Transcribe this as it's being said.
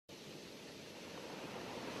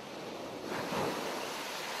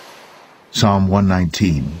Psalm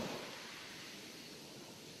 119.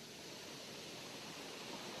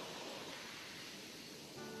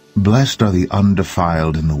 Blessed are the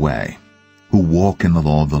undefiled in the way, who walk in the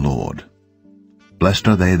law of the Lord. Blessed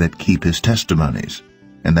are they that keep his testimonies,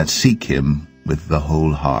 and that seek him with the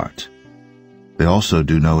whole heart. They also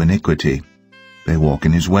do no iniquity, they walk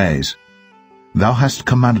in his ways. Thou hast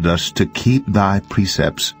commanded us to keep thy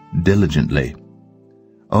precepts diligently.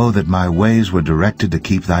 O that my ways were directed to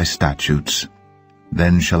keep thy statutes!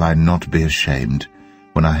 Then shall I not be ashamed,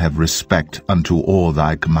 when I have respect unto all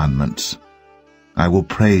thy commandments. I will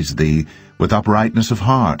praise thee with uprightness of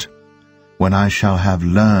heart, when I shall have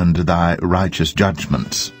learned thy righteous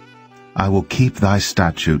judgments. I will keep thy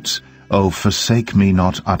statutes, O forsake me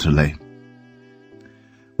not utterly.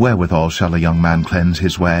 Wherewithal shall a young man cleanse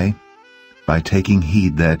his way? By taking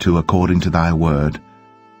heed thereto according to thy word.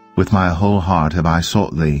 With my whole heart have I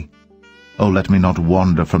sought thee. O let me not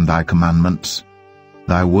wander from thy commandments.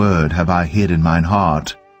 Thy word have I hid in mine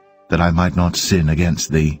heart, that I might not sin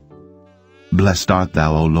against thee. Blessed art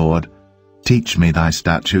thou, O Lord. Teach me thy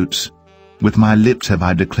statutes. With my lips have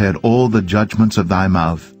I declared all the judgments of thy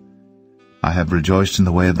mouth. I have rejoiced in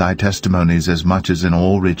the way of thy testimonies as much as in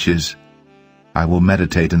all riches. I will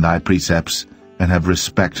meditate in thy precepts, and have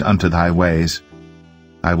respect unto thy ways.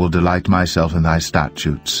 I will delight myself in thy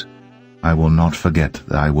statutes. I will not forget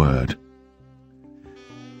thy word.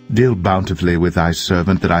 Deal bountifully with thy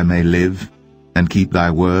servant, that I may live, and keep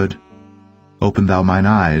thy word. Open thou mine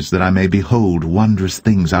eyes, that I may behold wondrous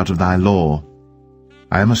things out of thy law.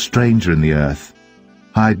 I am a stranger in the earth.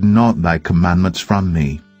 Hide not thy commandments from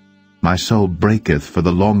me. My soul breaketh for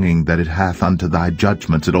the longing that it hath unto thy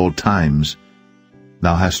judgments at all times.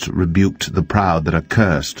 Thou hast rebuked the proud that are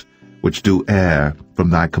cursed, which do err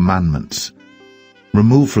from thy commandments.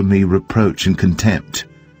 Remove from me reproach and contempt,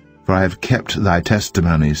 for I have kept thy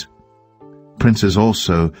testimonies. Princes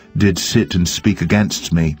also did sit and speak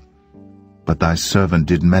against me, but thy servant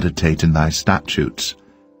did meditate in thy statutes.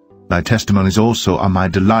 Thy testimonies also are my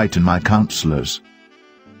delight and my counselors.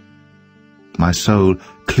 My soul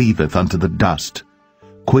cleaveth unto the dust.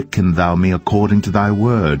 Quicken thou me according to thy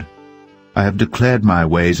word. I have declared my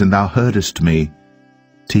ways, and thou heardest me.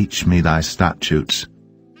 Teach me thy statutes.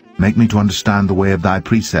 Make me to understand the way of thy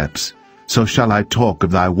precepts, so shall I talk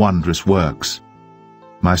of thy wondrous works.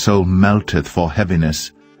 My soul melteth for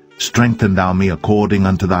heaviness. Strengthen thou me according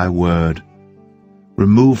unto thy word.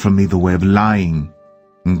 Remove from me the way of lying,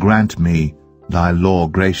 and grant me thy law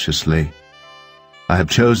graciously. I have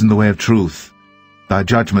chosen the way of truth. Thy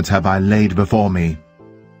judgments have I laid before me.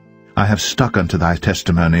 I have stuck unto thy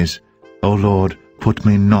testimonies. O Lord, put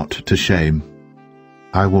me not to shame.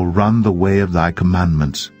 I will run the way of thy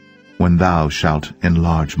commandments, when thou shalt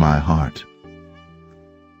enlarge my heart.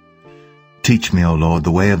 Teach me, O Lord,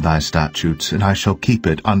 the way of thy statutes, and I shall keep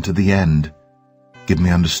it unto the end. Give me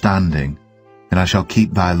understanding, and I shall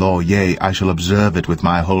keep thy law, yea, I shall observe it with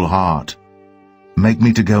my whole heart. Make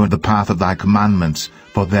me to go in the path of thy commandments,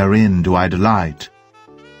 for therein do I delight.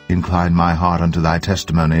 Incline my heart unto thy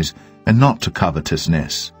testimonies, and not to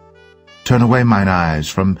covetousness. Turn away mine eyes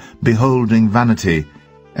from beholding vanity,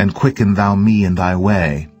 and quicken thou me in thy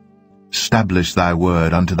way. Stablish thy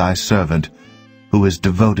word unto thy servant, who is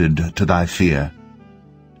devoted to thy fear.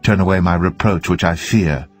 Turn away my reproach which I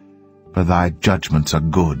fear, for thy judgments are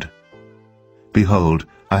good. Behold,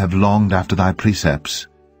 I have longed after thy precepts.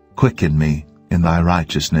 Quicken me in thy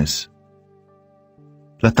righteousness.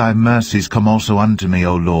 Let thy mercies come also unto me,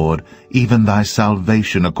 O Lord, even thy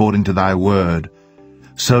salvation according to thy word.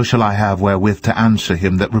 So shall I have wherewith to answer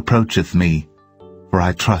him that reproacheth me. For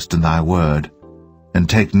I trust in thy word, and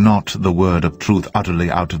take not the word of truth utterly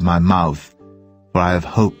out of my mouth. For I have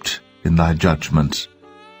hoped in thy judgments.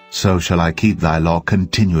 So shall I keep thy law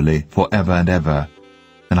continually for ever and ever,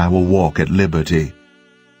 and I will walk at liberty.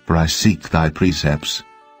 For I seek thy precepts.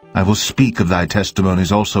 I will speak of thy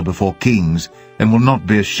testimonies also before kings, and will not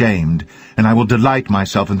be ashamed, and I will delight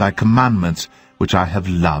myself in thy commandments, which I have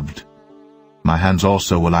loved. My hands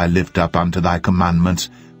also will I lift up unto thy commandments,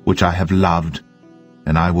 which I have loved,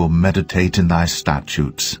 and I will meditate in thy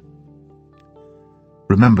statutes.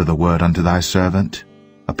 Remember the word unto thy servant,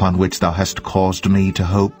 upon which thou hast caused me to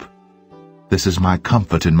hope. This is my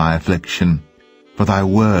comfort in my affliction, for thy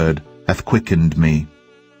word hath quickened me.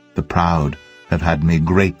 The proud have had me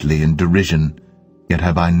greatly in derision, yet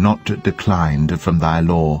have I not declined from thy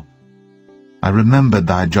law. I remembered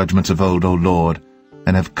thy judgments of old, O Lord,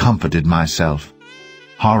 and have comforted myself.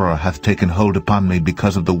 Horror hath taken hold upon me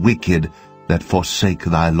because of the wicked that forsake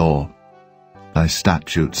thy law. Thy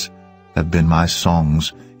statutes have been my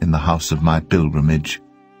songs in the house of my pilgrimage.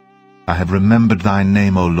 I have remembered thy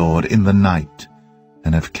name, O Lord, in the night,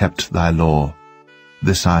 and have kept thy law.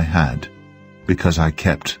 This I had, because I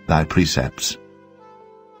kept thy precepts.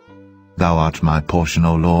 Thou art my portion,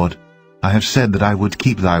 O Lord. I have said that I would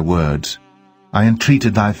keep thy words. I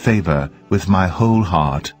entreated thy favor with my whole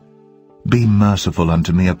heart. Be merciful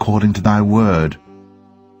unto me according to thy word.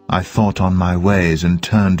 I thought on my ways, and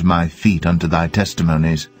turned my feet unto thy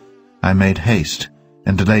testimonies. I made haste,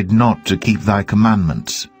 and delayed not to keep thy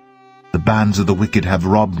commandments. The bands of the wicked have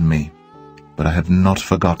robbed me, but I have not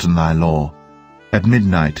forgotten thy law. At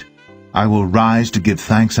midnight I will rise to give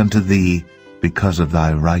thanks unto thee, because of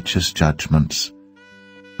thy righteous judgments.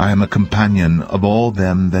 I am a companion of all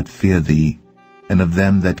them that fear thee, and of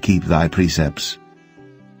them that keep thy precepts.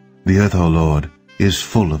 The earth, O Lord, is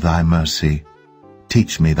full of thy mercy.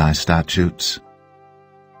 Teach me thy statutes.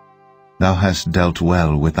 Thou hast dealt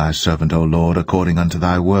well with thy servant, O Lord, according unto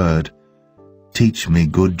thy word. Teach me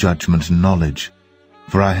good judgment and knowledge,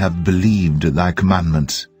 for I have believed thy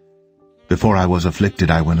commandments. Before I was afflicted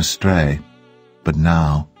I went astray, but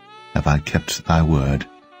now have I kept thy word.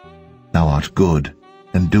 Thou art good,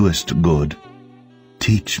 and doest good.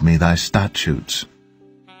 Teach me thy statutes.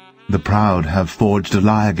 The proud have forged a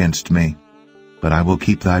lie against me, but I will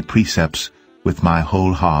keep thy precepts with my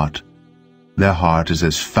whole heart. Their heart is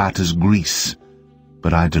as fat as grease,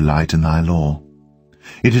 but I delight in thy law.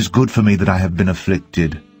 It is good for me that I have been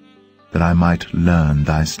afflicted, that I might learn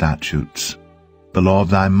thy statutes. The law of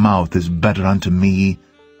thy mouth is better unto me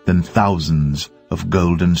than thousands of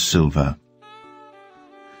gold and silver.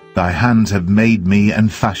 Thy hands have made me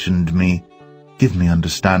and fashioned me. Give me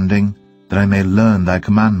understanding, that I may learn thy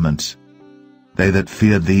commandments. They that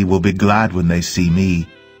fear thee will be glad when they see me,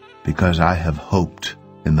 because I have hoped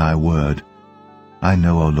in thy word. I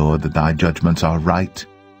know, O Lord, that thy judgments are right,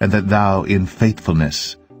 and that thou in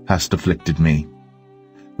faithfulness hast afflicted me.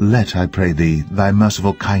 Let, I pray thee, thy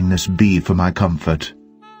merciful kindness be for my comfort,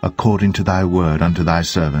 according to thy word unto thy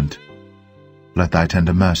servant. Let thy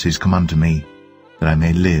tender mercies come unto me, that I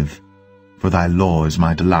may live, for thy law is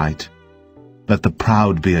my delight. Let the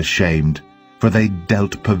proud be ashamed, for they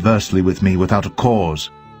dealt perversely with me without a cause.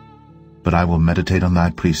 But I will meditate on thy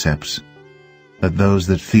precepts. Let those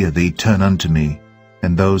that fear thee turn unto me,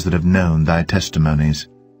 and those that have known thy testimonies.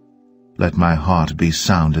 Let my heart be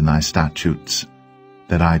sound in thy statutes,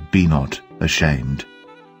 that I be not ashamed.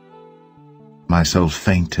 My soul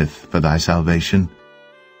fainteth for thy salvation,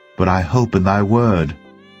 but I hope in thy word.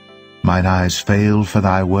 Mine eyes fail for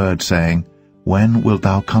thy word, saying, When wilt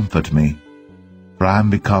thou comfort me? For I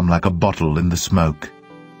am become like a bottle in the smoke,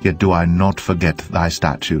 yet do I not forget thy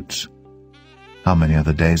statutes. How many are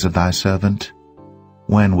the days of thy servant?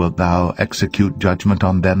 When wilt thou execute judgment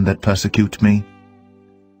on them that persecute me?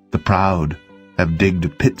 The proud have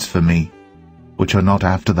digged pits for me, which are not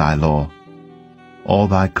after thy law. All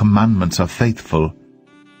thy commandments are faithful.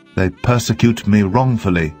 They persecute me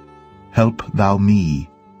wrongfully. Help thou me.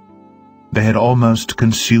 They had almost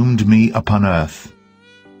consumed me upon earth,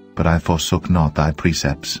 but I forsook not thy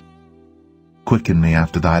precepts. Quicken me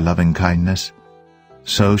after thy loving kindness,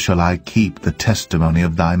 so shall I keep the testimony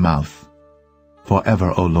of thy mouth. For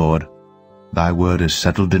ever, O Lord, thy word is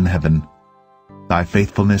settled in heaven. Thy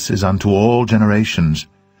faithfulness is unto all generations.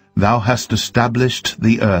 Thou hast established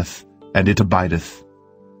the earth, and it abideth.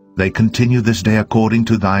 They continue this day according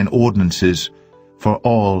to thine ordinances, for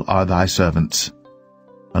all are thy servants.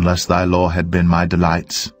 Unless thy law had been my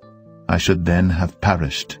delights, I should then have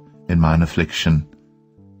perished in mine affliction.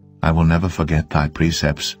 I will never forget thy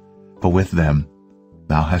precepts, for with them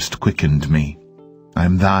thou hast quickened me. I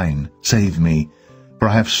am thine, save me, for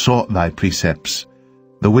I have sought thy precepts.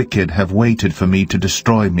 The wicked have waited for me to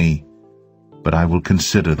destroy me, but I will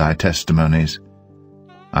consider thy testimonies.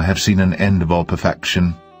 I have seen an end of all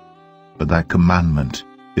perfection, but thy commandment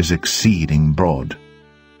is exceeding broad.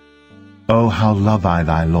 O how love I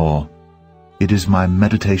thy law! It is my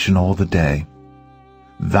meditation all the day.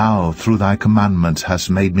 Thou through thy commandments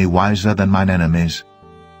hast made me wiser than mine enemies,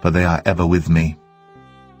 for they are ever with me.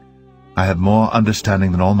 I have more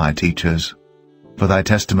understanding than all my teachers, for thy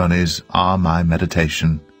testimonies are my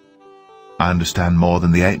meditation. I understand more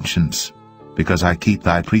than the ancients, because I keep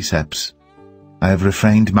thy precepts. I have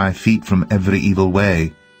refrained my feet from every evil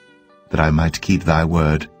way, that I might keep thy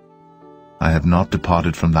word. I have not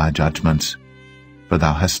departed from thy judgments, for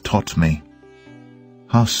thou hast taught me.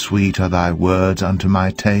 How sweet are thy words unto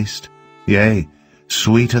my taste, yea,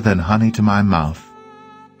 sweeter than honey to my mouth.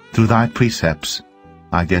 Through thy precepts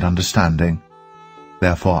I get understanding,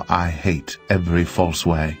 therefore I hate every false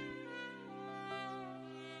way.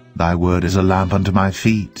 Thy word is a lamp unto my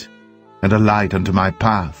feet, and a light unto my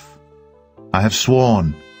path. I have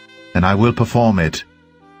sworn, and I will perform it,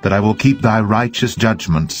 that I will keep thy righteous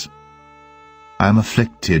judgments. I am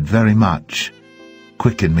afflicted very much.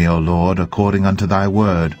 Quicken me, O Lord, according unto thy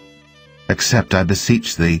word. Accept, I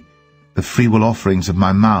beseech thee, the freewill offerings of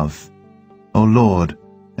my mouth, O Lord,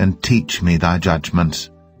 and teach me thy judgments.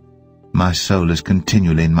 My soul is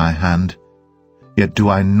continually in my hand, yet do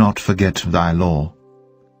I not forget thy law.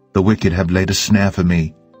 The wicked have laid a snare for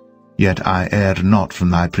me, yet I erred not from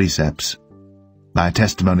thy precepts. Thy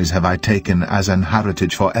testimonies have I taken as an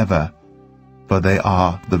heritage forever, for they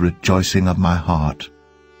are the rejoicing of my heart.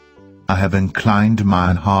 I have inclined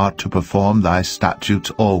mine heart to perform thy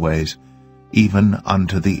statutes always, even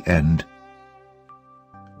unto the end.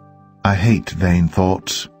 I hate vain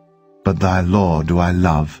thoughts, but thy law do I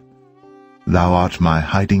love. Thou art my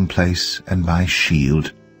hiding place and my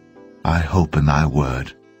shield. I hope in thy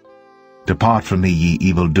word. Depart from me, ye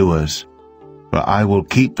evildoers, for I will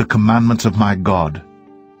keep the commandments of my God.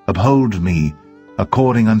 Uphold me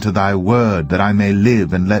according unto thy word, that I may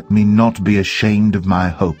live, and let me not be ashamed of my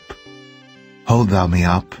hope. Hold thou me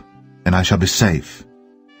up, and I shall be safe,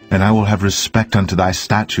 and I will have respect unto thy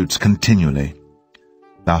statutes continually.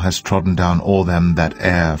 Thou hast trodden down all them that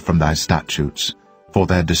err from thy statutes, for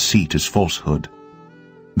their deceit is falsehood.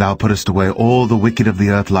 Thou puttest away all the wicked of the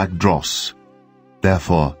earth like dross.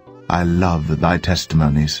 Therefore I love thy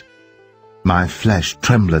testimonies. My flesh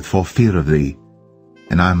trembleth for fear of thee,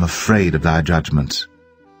 and I am afraid of thy judgments.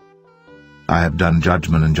 I have done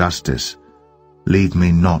judgment and justice. Leave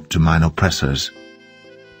me not to mine oppressors.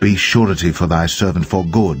 Be surety for thy servant for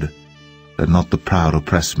good, that not the proud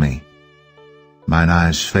oppress me. Mine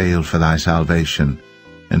eyes failed for thy salvation,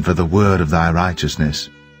 and for the word of thy righteousness.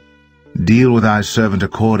 Deal with thy servant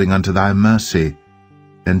according unto thy mercy,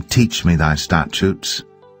 and teach me thy statutes.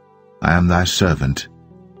 I am thy servant.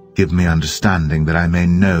 Give me understanding, that I may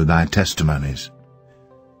know thy testimonies.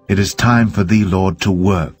 It is time for thee, Lord, to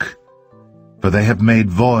work, for they have made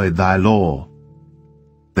void thy law.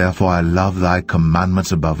 Therefore I love thy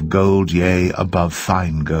commandments above gold, yea, above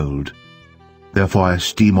fine gold. Therefore I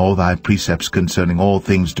esteem all thy precepts concerning all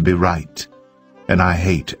things to be right, and I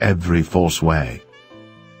hate every false way.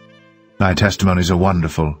 Thy testimonies are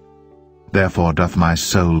wonderful, therefore doth my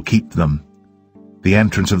soul keep them. The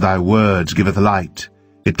entrance of thy words giveth light,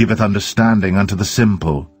 it giveth understanding unto the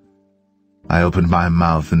simple. I opened my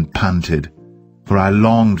mouth and panted, for I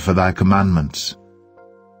longed for thy commandments.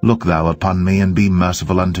 Look thou upon me, and be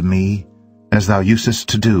merciful unto me, as thou usest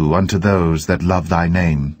to do unto those that love thy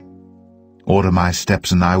name. Order my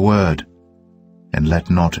steps in thy word, and let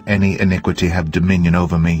not any iniquity have dominion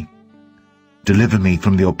over me. Deliver me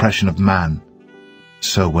from the oppression of man,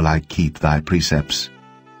 so will I keep thy precepts.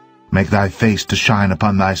 Make thy face to shine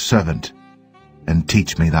upon thy servant, and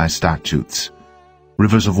teach me thy statutes.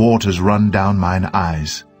 Rivers of waters run down mine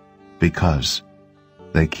eyes, because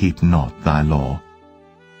they keep not thy law.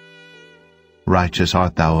 Righteous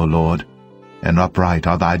art thou, O Lord, and upright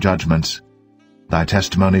are thy judgments. Thy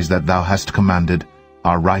testimonies that thou hast commanded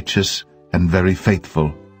are righteous and very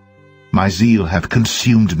faithful. My zeal hath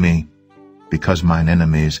consumed me, because mine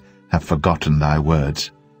enemies have forgotten thy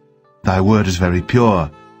words. Thy word is very pure,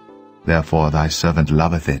 therefore thy servant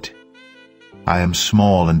loveth it. I am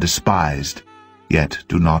small and despised, yet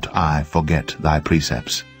do not I forget thy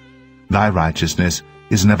precepts. Thy righteousness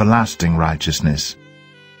is an everlasting righteousness,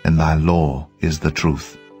 and thy law is the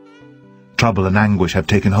truth. Trouble and anguish have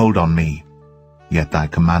taken hold on me, yet thy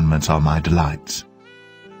commandments are my delights.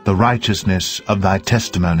 The righteousness of thy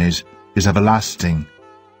testimonies is everlasting.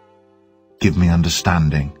 Give me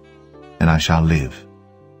understanding, and I shall live.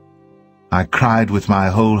 I cried with my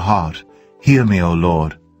whole heart, Hear me, O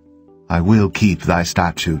Lord. I will keep thy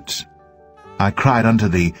statutes. I cried unto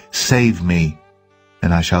thee, Save me,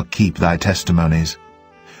 and I shall keep thy testimonies.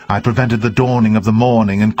 I prevented the dawning of the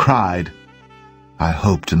morning, and cried. I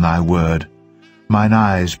hoped in thy word. Mine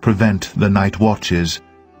eyes prevent the night watches,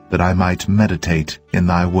 that I might meditate in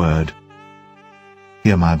thy word.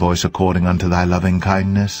 Hear my voice according unto thy loving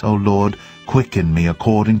kindness, O Lord, quicken me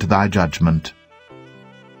according to thy judgment.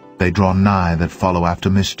 They draw nigh that follow after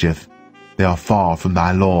mischief, they are far from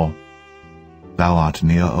thy law. Thou art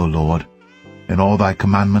near, O Lord, and all thy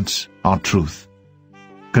commandments are truth.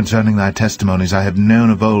 Concerning thy testimonies I have known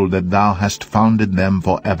of old that thou hast founded them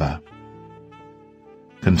for ever.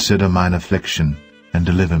 Consider mine affliction, and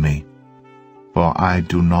deliver me, for I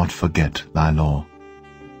do not forget thy law.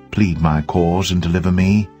 Plead my cause, and deliver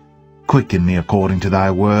me. Quicken me according to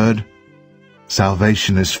thy word.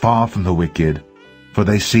 Salvation is far from the wicked, for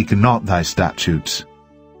they seek not thy statutes.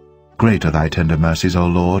 Great are thy tender mercies, O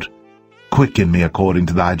Lord. Quicken me according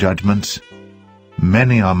to thy judgments.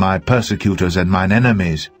 Many are my persecutors and mine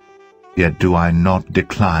enemies, yet do I not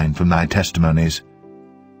decline from thy testimonies.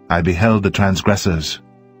 I beheld the transgressors,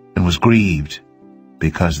 and was grieved,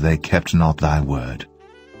 because they kept not thy word.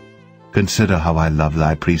 Consider how I love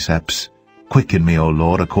thy precepts. Quicken me, O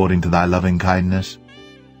Lord, according to thy loving kindness.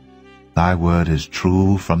 Thy word is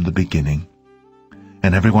true from the beginning,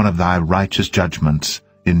 and every one of thy righteous judgments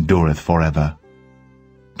endureth forever.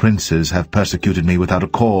 Princes have persecuted me without a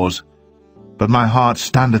cause, but my heart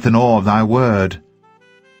standeth in awe of thy word.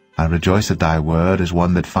 I rejoice at thy word as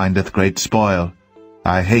one that findeth great spoil.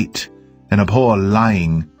 I hate and abhor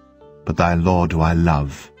lying, but thy law do I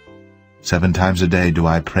love. 7 times a day do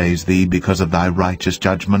I praise thee because of thy righteous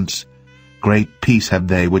judgments. Great peace have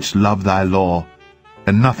they which love thy law,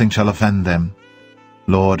 and nothing shall offend them.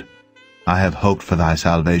 Lord, I have hoped for thy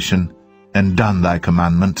salvation, and done thy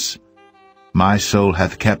commandments. My soul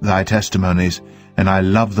hath kept thy testimonies, and I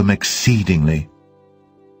love them exceedingly.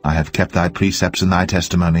 I have kept thy precepts and thy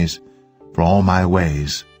testimonies, for all my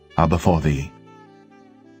ways are before thee.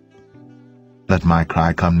 Let my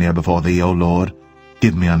cry come near before thee, O Lord.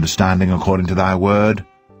 Give me understanding according to thy word.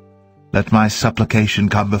 Let my supplication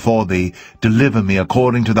come before thee. Deliver me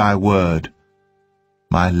according to thy word.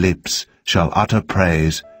 My lips shall utter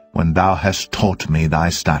praise when thou hast taught me thy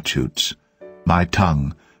statutes. My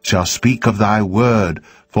tongue shall speak of thy word,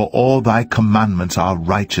 for all thy commandments are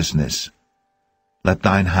righteousness. Let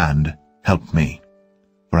thine hand help me,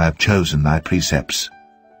 for I have chosen thy precepts.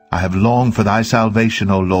 I have longed for thy salvation,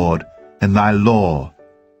 O Lord, and thy law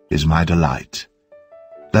is my delight.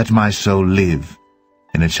 Let my soul live,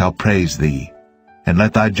 and it shall praise thee, and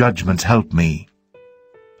let thy judgments help me.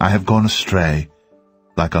 I have gone astray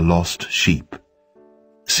like a lost sheep.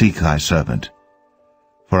 Seek thy servant,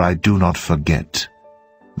 for I do not forget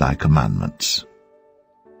thy commandments.